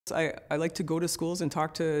I like to go to schools and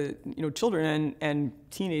talk to children and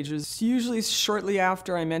teenagers. Usually shortly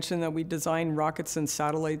after I mention that we design rockets and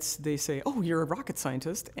satellites, they say, "Oh, you're a rocket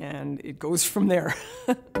scientist," and it goes from there.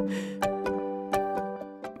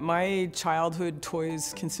 My childhood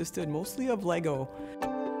toys consisted mostly of Lego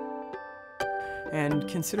and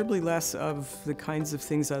considerably less of the kinds of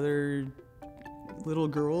things other little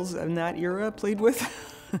girls in that era played with.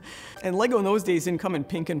 And Lego in those days didn't come in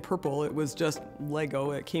pink and purple, it was just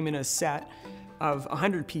Lego. It came in a set of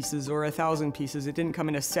 100 pieces or 1,000 pieces. It didn't come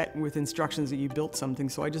in a set with instructions that you built something,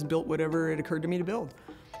 so I just built whatever it occurred to me to build.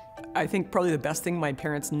 I think probably the best thing my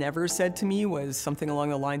parents never said to me was something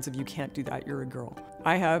along the lines of, "You can't do that, you're a girl."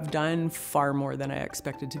 I have done far more than I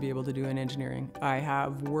expected to be able to do in engineering. I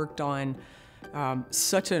have worked on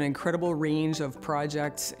such an incredible range of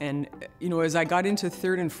projects, and as I got into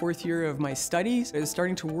third and fourth year of my studies, I was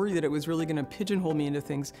starting to worry that it was really going to pigeonhole me into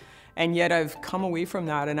things, and yet I've come away from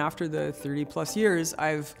that, and after the 30+ years,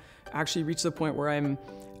 I've actually reached the point where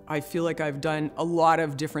I feel like I've done a lot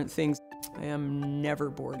of different things. I am never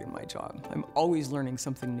bored in my job. I'm always learning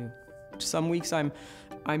something new. Some weeks I'm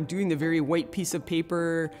doing the very white piece of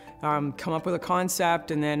paper, come up with a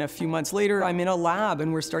concept, and then a few months later I'm in a lab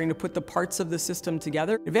and we're starting to put the parts of the system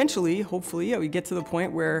together. Eventually, hopefully, we get to the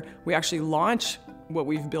point where we actually launch what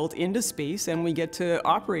we've built into space and we get to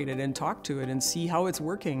operate it and talk to it and see how it's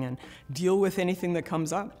working and deal with anything that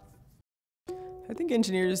comes up. I think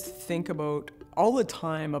engineers think about all the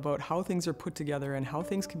time about how things are put together and how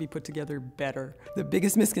things can be put together better. The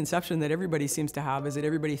biggest misconception that everybody seems to have is that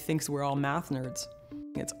everybody thinks we're all math nerds.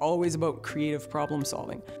 It's always about creative problem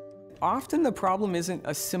solving. Often the problem isn't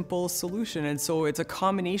a simple solution, and so it's a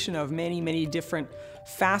combination of many, many different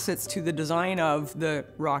facets to the design of the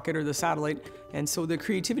rocket or the satellite. And so the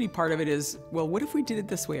creativity part of it is, well, what if we did it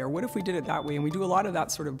this way, or what if we did it that way? And we do a lot of that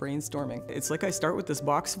sort of brainstorming. It's like I start with this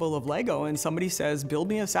box full of Lego and somebody says, build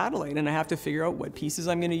me a satellite, and I have to figure out what pieces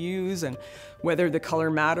I'm going to use and whether the color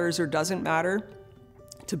matters or doesn't matter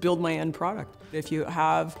to build my end product. If you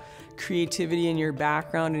have creativity in your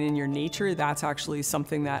background and in your nature, that's actually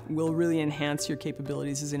something that will really enhance your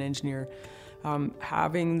capabilities as an engineer.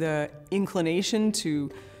 Having the inclination to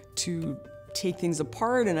take things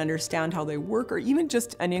apart and understand how they work, or even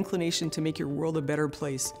just an inclination to make your world a better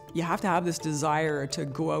place. You have to have this desire to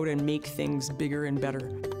go out and make things bigger and better.